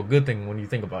it's also a good thing when you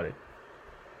think about it.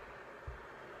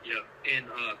 Yeah, and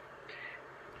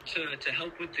to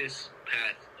help with this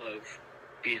path of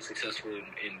being successful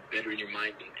in bettering your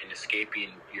mind and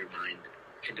escaping your mind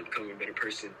into becoming a better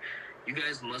person, you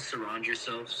guys must surround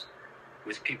yourselves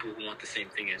with people who want the same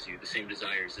thing as you, the same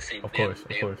desires, the same. Of course.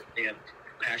 They have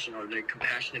passion, or they're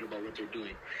compassionate about what they're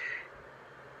doing.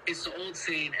 It's the old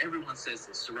saying. Everyone says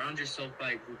this: surround yourself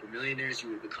by a group of millionaires, you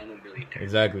will become a millionaire.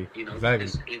 Exactly.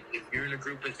 Exactly. If you're in a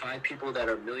group with 5 people that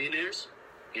are millionaires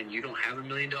and you don't have $1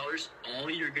 million, all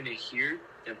you're gonna hear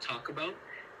them talk about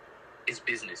is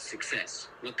business, success,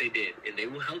 what they did, and they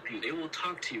will help you. They will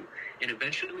talk to you, and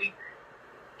eventually,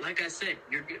 like I said,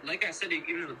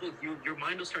 even in the book, your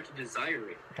mind will start to desire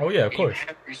it. Oh yeah, of course. You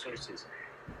have resources.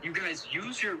 You guys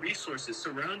use your resources.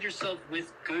 Surround yourself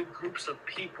with good groups of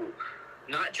people,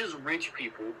 not just rich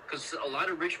people, because a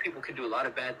lot of rich people can do a lot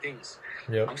of bad things.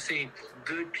 Yep. I'm saying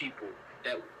good people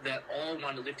that all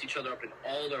want to lift each other up and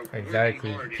all are exactly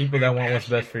working hard. People that want what's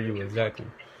best for you. Exactly.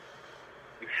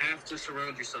 You have to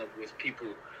surround yourself with people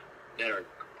that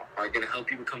are going to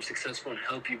help you become successful and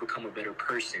help you become a better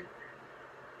person.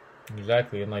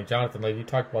 Exactly, and like Jonathan, like you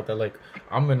talked about that. Like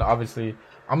I'm in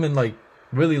like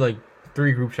really like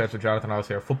three group chats with Jonathan.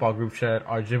 Obviously, our football group chat,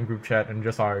 our gym group chat, and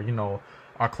just our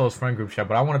our close friend group chat.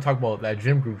 But I want to talk about that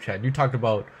gym group chat. You talked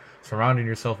about surrounding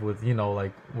yourself with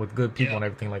like with good people Yeah, and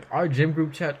everything. Like our gym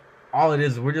group chat, all it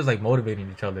is, we're just like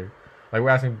motivating each other. Like we're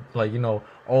asking like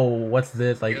oh what's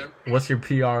this, like yeah, what's your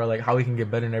PR, like how we can get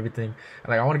better and everything. And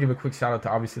like I want to give a quick shout out to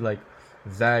obviously like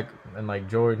Zach and like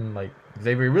Jordan, like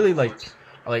Xavier, really of course.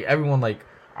 like everyone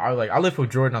I lift with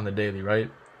Jordan on the daily, right?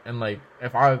 And like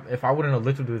if I wouldn't have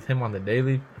lifted with him on the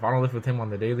daily, if I don't lift with him on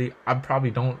the daily, I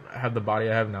probably don't have the body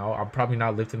I have now. I'm probably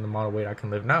not lifting the amount of weight I can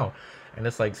lift now. And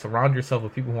it's like surround yourself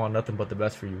with people who want nothing but the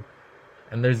best for you.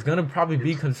 And there's gonna probably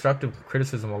be It's, constructive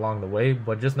criticism along the way,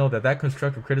 but just know that that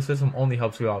constructive criticism only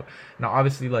helps you out. Now,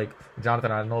 obviously, like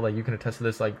Jonathan, I know like you can attest to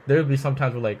this. Like there'll be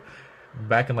sometimes where like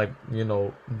back in like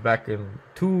back in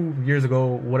 2 years ago,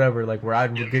 whatever, like where I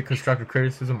yeah, would get constructive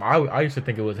criticism, I used to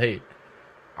think it was hate.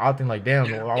 I would think like, damn,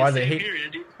 yeah. why It's are they same hate? here,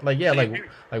 Andy. Like yeah, Same here.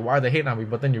 like why are they hating on me?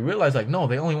 But then you realize like no,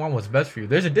 they only want what's best for you.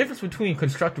 There's a difference between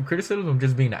constructive criticism and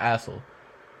just being an asshole.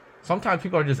 Sometimes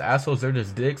people are just assholes, they're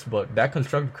just dicks, but that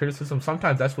constructive criticism,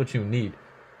 sometimes that's what you need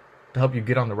to help you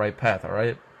get on the right path, all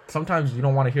right? Sometimes you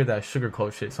don't want to hear that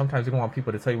sugarcoat shit. Sometimes you don't want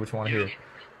people to tell you what you want to Yeah, hear.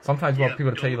 Sometimes you want yeah.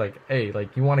 people to tell you, Don't. like, hey,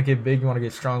 like, you want to get big, you want to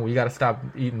get strong, well, you got to stop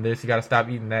eating this, you got to stop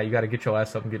eating that, you got to get your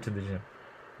ass up and get to the gym.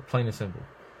 Plain and simple.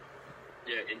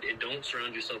 Yeah, and don't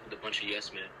surround yourself with a bunch of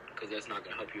yes men because that's not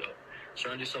gonna help you out.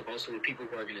 Surround yourself also with people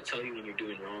who are gonna tell you when you're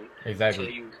doing wrong,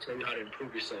 Exactly. tell you how to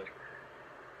improve yourself.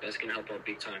 That's gonna help out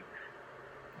big time.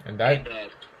 And And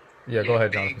that, yeah, go yeah,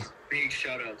 ahead, big Jonathan. big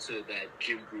shout out to that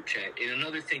gym group chat. And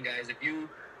another thing, guys, if you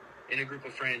in a group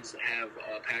of friends have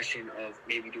a passion of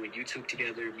maybe doing YouTube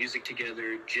together, music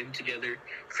together, gym together,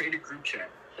 create a group chat.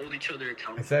 Hold each other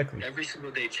accountable. Exactly. Every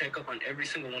single day, check up on every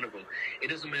single one of them. It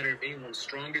doesn't matter if anyone's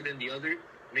stronger than the other.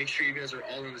 Make sure you guys are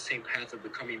all on the same path of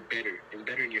becoming better and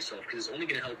bettering yourself because it's only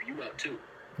going to help you out too.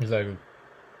 Exactly.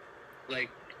 Like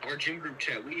our gym group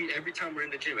chat, every time we're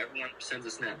in the gym, everyone sends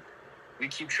a snap. We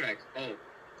keep track. Oh,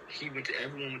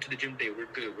 everyone went to the gym today. We're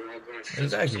good. We're all going successful.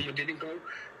 Exactly. If someone didn't go,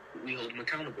 we hold them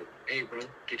accountable. Hey, bro,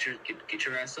 get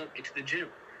your ass up, get to the gym.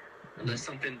 Unless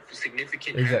something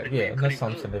significant happened, Exactly. where Yeah, you that's couldn't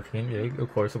something go. significant. Yeah,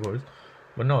 of course, of course.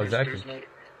 But no, exactly.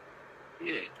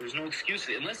 There's no excuse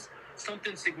unless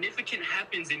something significant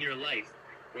happens in your life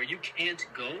where you can't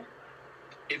go.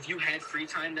 If you had free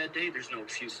time that day, there's no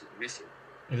excuse to miss it.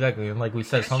 Exactly. And like we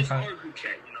said, That's just sometimes. our group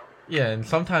chat, you know. Yeah, and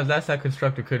sometimes that's that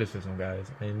constructive criticism, guys.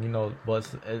 And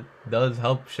but it does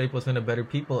help shape us into better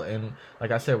people. And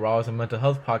like I said, Raw is a mental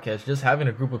health podcast. Just having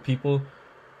a group of people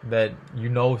that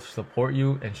support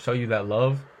you and show you that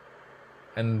love,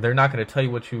 and they're not going to tell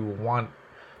you what you want.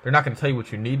 They're not going to tell you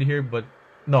what you need to hear, but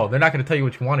no, they're not going to tell you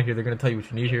what you want to hear. They're going to tell you what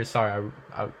you need to hear. Sorry,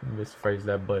 I misphrased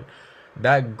that, but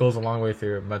that goes a long way with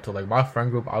your mental. Like my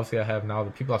friend group, obviously I have now, the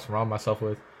people I surround myself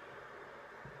with,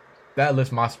 that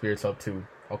lifts my spirits up too.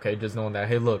 Okay, just knowing that,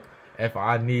 hey, look, if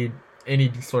I need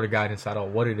any sort of guidance at all,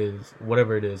 what it is,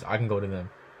 whatever it is, I can go to them.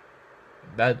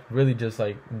 That really just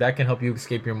like that can help you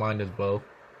escape your mind as well,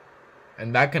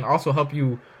 and that can also help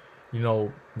you,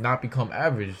 not become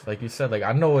average. Like you said, like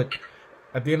I know it.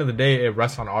 At the end of the day, it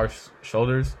rests on our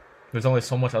shoulders. There's only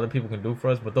so much other people can do for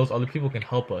us, but those other people can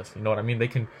help us. You know what I mean? They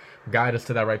can guide us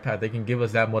to that right path. They can give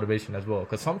us that motivation as well.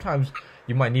 Because sometimes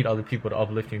you might need other people to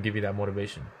uplift you and give you that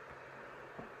motivation.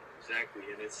 Exactly,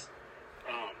 and it's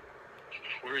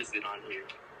where is it on here?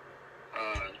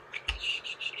 Let's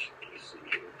see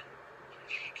here.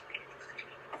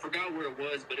 I forgot where it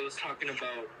was, but it was talking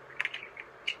about.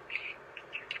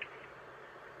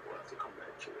 We'll have to come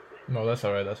back to it. No, that's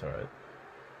all right. That's all right.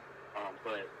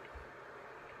 But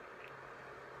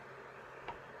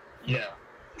yeah.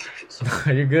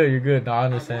 So, You're good. You're good. No, I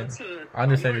understand. I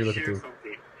understand you're looking share through.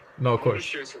 something. No, of I want to course.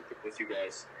 share something with you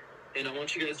guys, and I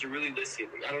want you guys to really listen.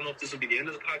 I don't know if this will be the end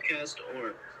of the podcast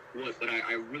or what, but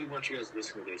I really want you guys to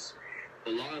listen to this.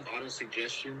 The law of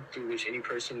autosuggestion, through which any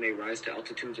person may rise to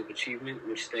altitudes of achievement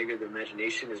which stagger their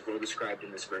imagination, is well described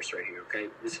in this verse right here, okay?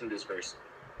 Listen to this verse.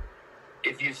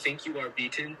 If you think you are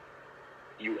beaten,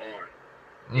 you are.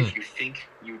 If you think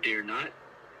you dare not,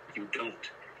 you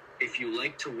don't. If you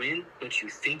like to win, but you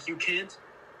think you can't,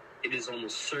 it is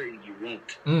almost certain you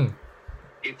won't.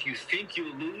 If you think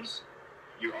you'll lose,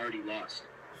 you're already lost.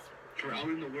 For out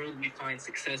in the world we find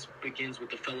success begins with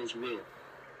the fellow's will.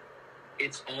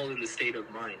 It's all in the state of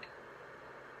mind.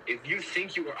 If you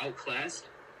think you are outclassed,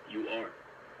 you are.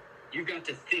 You've got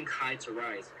to think high to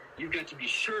rise. You've got to be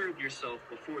sure of yourself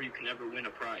before you can ever win a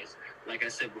prize. Like I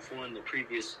said before in the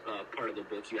previous part of the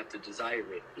book, you have to desire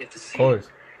it. You have to see it.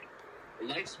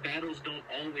 life's battles don't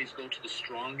always go to the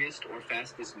strongest or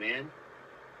fastest man,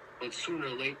 but sooner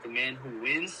or later, the man who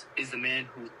wins is the man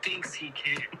who thinks he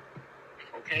can.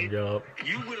 Okay? Yup.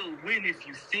 You will win if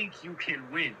you think you can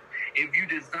win. If you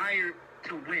desire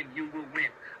to win, you will win.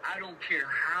 I don't care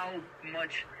how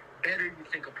much better you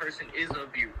think a person is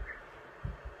of you.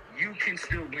 You can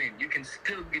still win. You can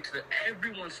still get to the...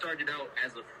 Everyone started out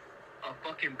as a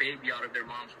fucking baby out of their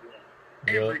mom's womb.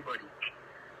 Yep. Everybody.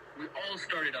 We all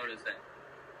started out as that.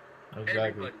 Exactly.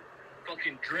 Everybody.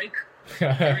 Fucking Drake.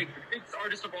 Drake, the biggest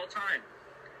artist of all time.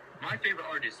 My favorite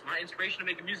artist. My inspiration to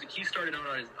making music. He started out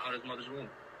of his mother's womb.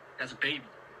 As a baby.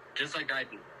 Just like I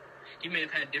did. He may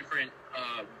have had different...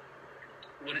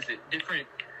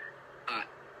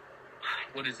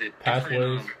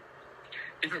 Pathways.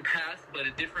 Different path, but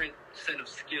a different set of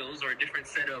skills or a different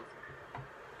set of...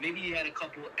 Maybe he had a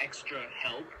couple extra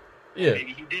help. Yeah.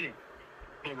 Maybe he didn't.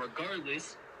 But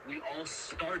regardless, we all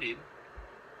started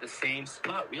the same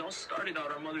spot. We all started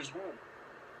out our mother's womb.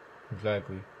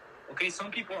 Exactly. Okay,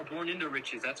 some people are born into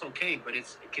riches. That's okay, but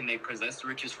can they possess the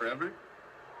riches forever?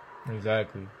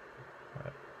 Exactly.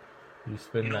 You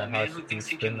spin that hot shit. You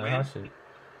spin that hot shit.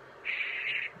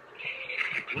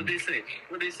 What'd they say?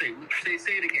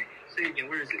 Say it again. Say it again.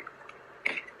 Where is it?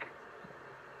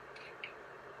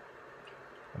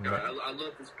 I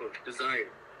love this book, Desire.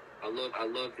 I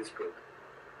love this book.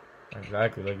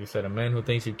 Exactly, like you said, a man who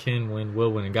thinks he can win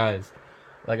will win. And guys,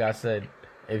 like I said,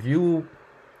 if you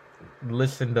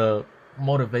listen to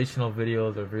motivational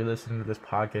videos or if you're listening to this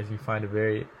podcast, you find it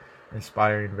very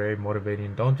inspiring, very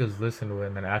motivating, don't just listen to it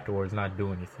and then afterwards not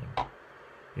do anything.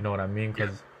 You know what I mean?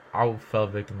 Because I fell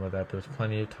victim of that. There's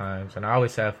plenty of times, and I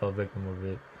always say I fell victim of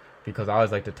it because I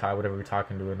always like to tie whatever we're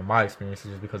talking to into my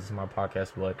experiences just because it's my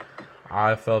podcast. But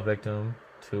I fell victim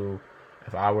to,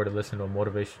 if I were to listen to a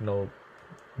motivational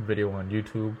video on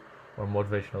YouTube or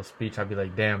motivational speech, I'd be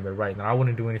like, damn, they're right. And I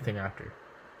wouldn't do anything after.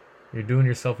 You're doing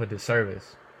yourself a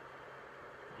disservice.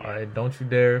 Alright, don't you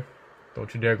dare go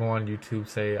on YouTube,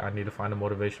 say I need to find a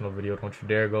motivational video. Don't you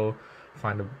dare go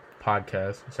find a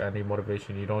podcast, say I need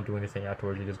motivation. You don't do anything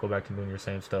afterwards. You just go back to doing your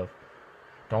same stuff.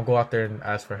 Don't go out there and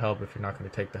ask for help if you're not going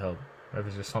to take the help. If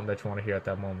it's just something that you want to hear at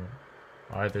that moment.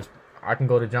 Alright, I can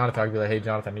go to Jonathan. I can be like, hey,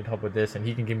 Jonathan, I need help with this. And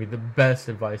he can give me the best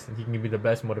advice. And he can give me the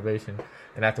best motivation.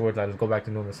 And afterwards, I just go back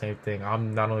to doing the same thing.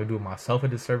 I'm not only doing myself a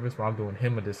disservice, but I'm doing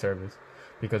him a disservice.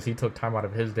 Because he took time out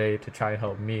of his day to try and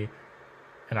help me.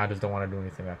 And I just don't want to do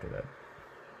anything after that.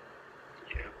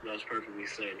 Yeah, that was perfectly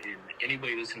said. And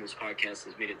anybody listening to this podcast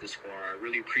has made it this far. I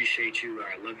really appreciate you.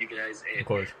 I love you guys. And of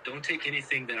course. Don't take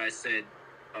anything that I said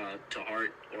to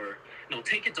heart.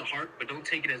 Take it to heart, but don't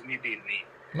take it as me being mean.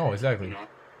 No, exactly. You know?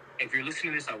 If you're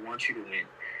listening to this, I want you to win.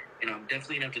 And I'm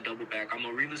definitely going to have to double back. I'm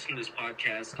going to re-listen to this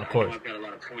podcast. Of course. I know I've got a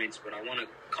lot of points, but I want to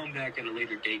come back at a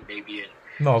later date maybe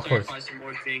and clarify some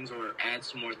more things or add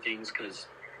some more things because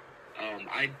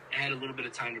I had a little bit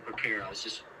of time to prepare. I was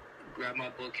just grab my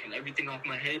book and everything off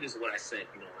my head is what I said.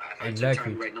 You know, if I took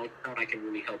time to write notes down, I can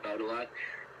really help out a lot.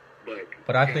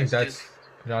 But I think that's,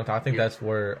 Jonathan, I think that's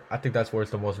where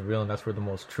it's the most real and that's where the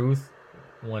most truth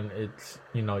when it's,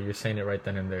 you're saying it right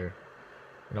then and there.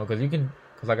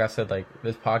 Because like I said, like,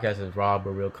 this podcast is raw but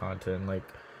real content. Like,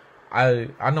 I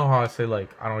know how I say, like,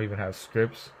 I don't even have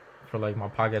scripts for, like, my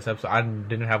podcast episode. I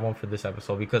didn't have one for this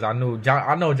episode because I know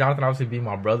Jonathan obviously being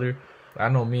my brother. I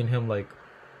know me and him, like,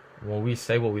 when we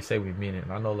say what we say, we mean it.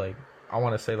 And I know, like, I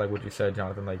want to say, like, what you said,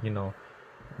 Jonathan, like,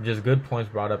 just good points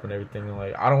brought up and everything. And,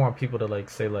 like, I don't want people to, like,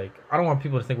 say, like, I don't want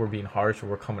people to think we're being harsh or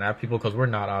we're coming at people because we're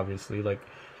not, obviously. Like,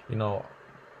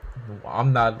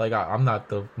 I'm not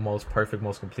the most perfect,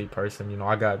 most complete person.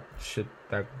 I got shit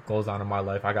that goes on in my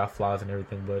life. I got flaws and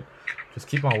everything, but just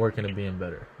keep on working and being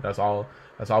better. That's all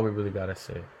we really gotta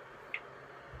say.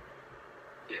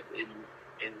 Yeah,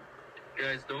 and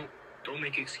guys, don't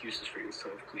make excuses for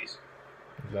yourself, please.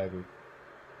 Exactly.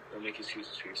 Don't make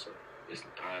excuses for yourself. Listen,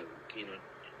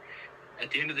 at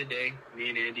the end of the day, me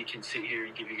and Andy can sit here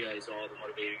and give you guys all the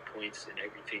motivating points and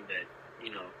everything that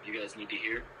you guys need to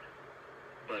hear.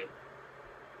 But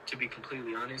to be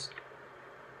completely honest,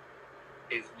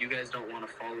 if you guys don't want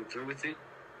to follow through with it,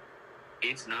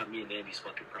 it's not me and Andy's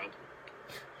fucking problem.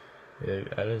 Yeah,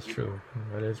 that is true.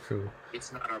 That is true.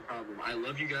 It's not our problem. I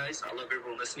love you guys. I love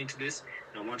everyone listening to this,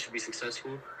 and I want you to be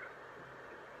successful.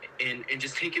 And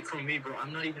just take it from me, bro.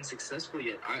 I'm not even successful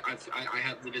yet. I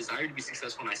have the desire to be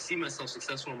successful, and I see myself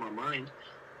successful in my mind.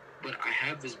 But I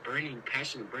have this burning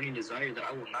passion, burning desire that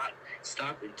I will not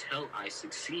stop until I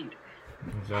succeed.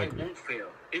 Exactly. I won't fail.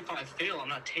 If I fail, I'm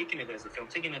not taking it as a fail. I'm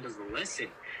taking it as a lesson.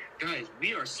 Guys,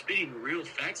 we are spitting real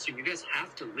facts here. You guys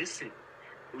have to listen.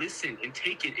 Listen and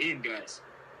take it in, guys.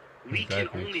 We can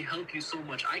Exactly. only help you so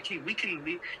much. You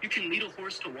can lead a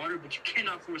horse to water, but you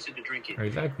cannot force it to drink it.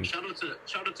 Exactly. Shout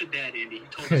out to Dad Andy. He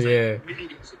told us Yeah. many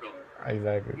years ago.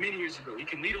 Exactly. Many years ago, you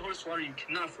can lead a horse to water. You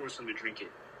cannot force him to drink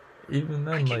it. Even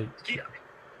then,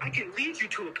 I can lead you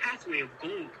to a pathway of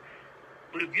gold,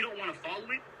 but if you don't want to follow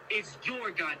it, it's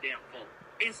your goddamn fault.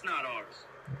 It's not ours.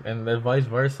 and then vice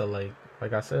versa. Like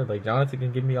I said, like Jonathan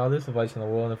can give me all this advice in the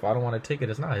world, and if I don't want to take it,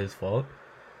 it's not his fault.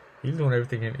 He's doing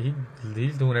everything.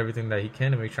 He's doing everything that he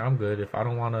can to make sure I'm good. If I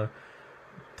don't want to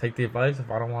take the advice, if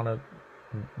I don't want to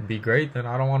be great, then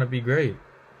I don't want to be great.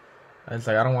 And it's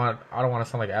like I don't want to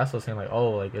sound like an asshole saying like,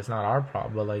 oh, like it's not our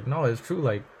problem, but like no, it's true.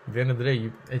 Like at the end of the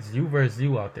day, it's you versus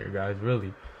you out there, guys.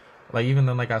 Really. Like even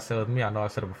then, like I said with me, I know I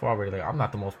said it before already. Like I'm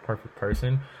not the most perfect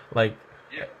person. Like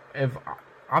if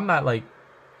I'm not like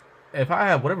if I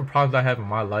have whatever problems I have in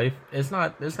my life, it's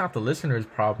not the listeners'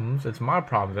 problems. It's my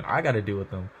problems, and I got to deal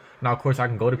with them. Now, of course, I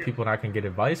can go to people and I can get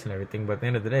advice and everything, but at the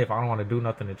end of the day, if I don't want to do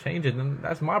nothing to change it, then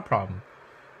that's my problem.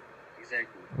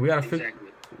 Exactly. We gotta fix.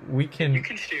 We can. You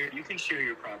can share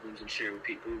your problems and share with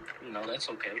people. You know, that's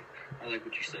okay. I like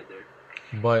what you said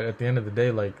there. But at the end of the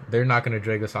day, like they're not gonna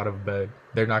drag us out of bed.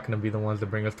 They're not gonna be the ones that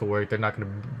bring us to work. They're not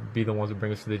gonna be the ones that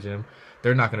bring us to the gym.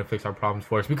 They're not gonna fix our problems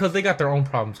for us because they got their own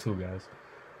problems too, guys.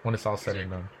 When it's all said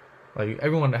and done, like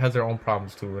everyone has their own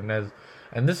problems too,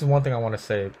 and this is one thing I want to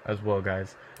say as well,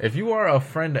 guys. If you are a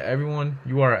friend to everyone,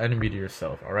 you are an enemy to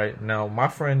yourself. All right. Now, my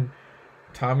friend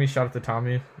Tommy, shout out to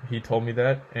Tommy. He told me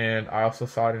that, and I also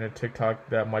saw it in a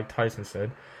TikTok that Mike Tyson said.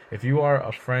 If you are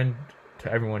a friend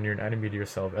to everyone, you're an enemy to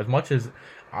yourself. As much as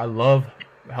I love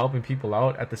helping people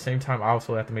out, at the same time, I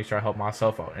also have to make sure I help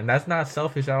myself out, and that's not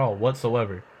selfish at all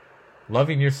whatsoever.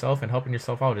 Loving yourself and helping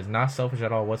yourself out is not selfish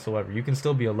at all whatsoever. You can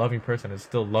still be a loving person and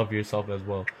still love yourself as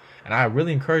well. And I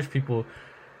really encourage people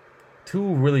to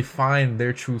really find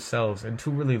their true selves and to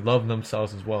really love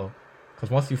themselves as well. Because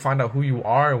once you find out who you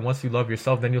are and once you love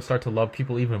yourself, then you'll start to love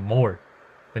people even more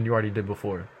than you already did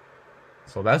before.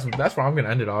 So that's where I'm going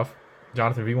to end it off.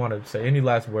 Jonathan, if you want to say any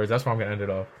last words, that's where I'm going to end it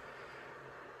off.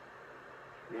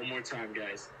 One more time,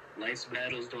 guys. Life's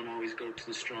battles don't always go to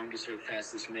the strongest or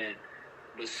fastest man.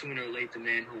 But sooner or later, the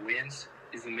man who wins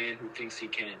is the man who thinks he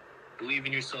can. Believe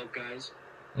in yourself, guys.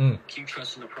 Keep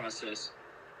trusting the process.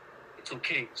 It's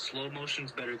okay. Slow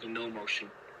motion's better than no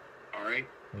motion. All right?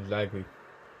 Exactly.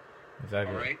 All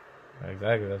right?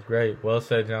 Exactly. That's great. Well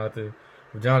said, Jonathan.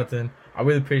 Well, Jonathan, I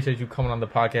really appreciate you coming on the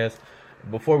podcast.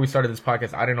 Before we started this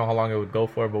podcast, I didn't know how long it would go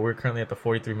for, but we're currently at the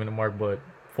 43-minute mark. But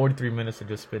 43 minutes to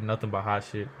just spit nothing but hot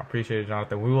shit. I appreciate it,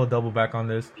 Jonathan. We will double back on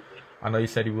this. I know you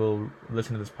said you will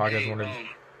listen to this podcast.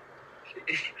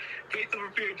 Faith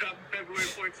Over Fear dropping February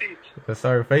 14th. Yes,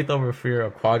 sir. Faith Over Fear, a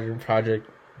quadrant project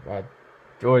by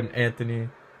Jordan Anthony, and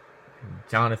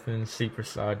Jonathan Seep.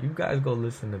 You guys go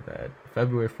listen to that.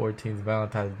 February 14th,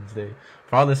 Valentine's Day.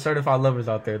 For all the certified lovers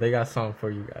out there, they got something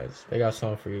for you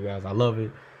guys. I love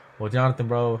it. Well, Jonathan,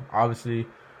 bro, obviously,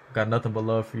 got nothing but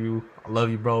love for you. I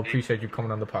love you, bro. Appreciate you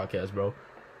coming on the podcast, bro.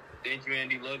 Thank you,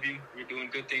 Andy. Love you. You're doing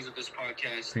good things with this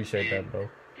podcast. Appreciate that, bro.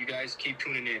 You guys keep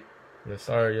tuning in. Yes,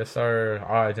 sir. Yes, sir.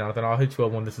 All right, Jonathan. I'll hit you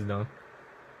up when this is done.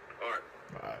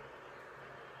 All right.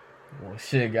 Well,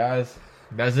 shit, guys.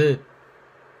 That's it.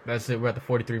 We're at the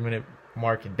 43-minute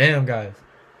mark. And damn, guys.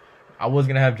 I was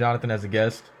going to have Jonathan as a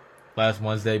guest last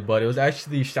Wednesday, but it was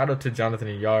actually shout out to Jonathan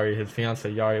and Yari, his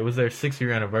fiance Yari. It was their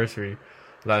 6-year anniversary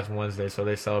last Wednesday, so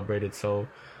they celebrated. So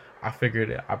I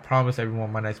figured, I promised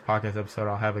everyone my next podcast episode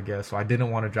I'll have a guest, so I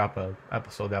didn't want to drop an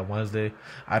episode that Wednesday.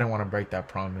 I didn't want to break that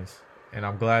promise. And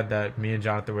I'm glad that me and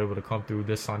Jonathan were able to come through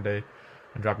this Sunday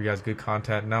and drop you guys good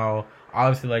content. Now,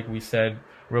 obviously, like we said,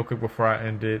 real quick before I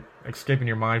end it, Escaping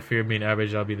Your Mind, Fear of Being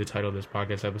Average, that'll be the title of this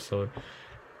podcast episode.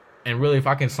 And really, if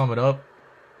I can sum it up,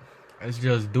 it's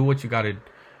just do what you got to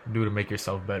do to make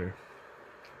yourself better.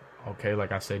 Okay,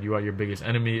 like I said, you are your biggest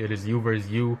enemy. It is you versus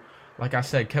you. Like I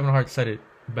said, Kevin Hart said it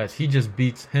best. He just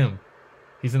beats him.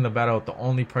 He's in the battle with the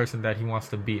only person that he wants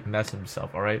to beat, and that's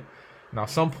himself, all right? Now,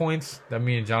 some points that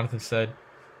me and Jonathan said,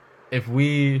 if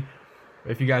you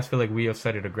guys feel like we have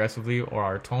said it aggressively or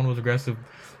our tone was aggressive,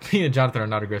 me and Jonathan are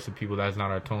not aggressive people. That is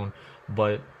not our tone.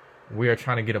 But we are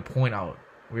trying to get a point out.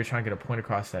 We're trying to get a point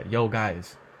across that, yo,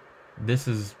 guys, this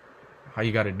is how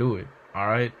you got to do it, all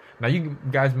right? Now, you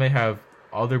guys may have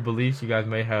other beliefs. You guys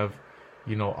may have,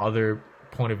 other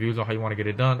point of views on how you want to get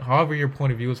it done. However your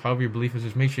point of view is, however your belief is,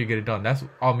 just make sure you get it done. That's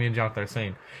all me and Jonathan are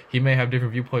saying. He may have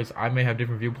different viewpoints. I may have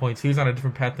different viewpoints. He's on a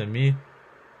different path than me,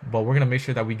 but we're going to make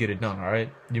sure that we get it done, all right?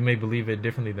 You may believe it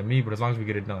differently than me, but as long as we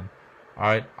get it done, all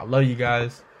right? I love you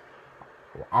guys.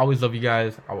 I will always love you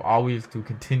guys. I will always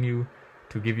continue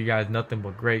to give you guys nothing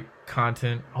but great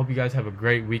content. Hope you guys have a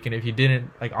great weekend. If you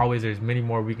didn't, like always, there's many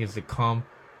more weekends to come.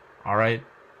 All right.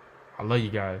 I love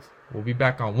you guys. We'll be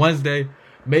back on Wednesday.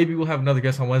 Maybe we'll have another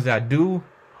guest on Wednesday. I do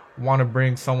want to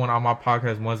bring someone on my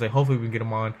podcast Wednesday. Hopefully we can get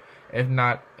him on. If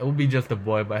not, it will be just a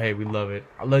boy. But hey, we love it.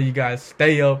 I love you guys.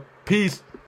 Stay up. Peace.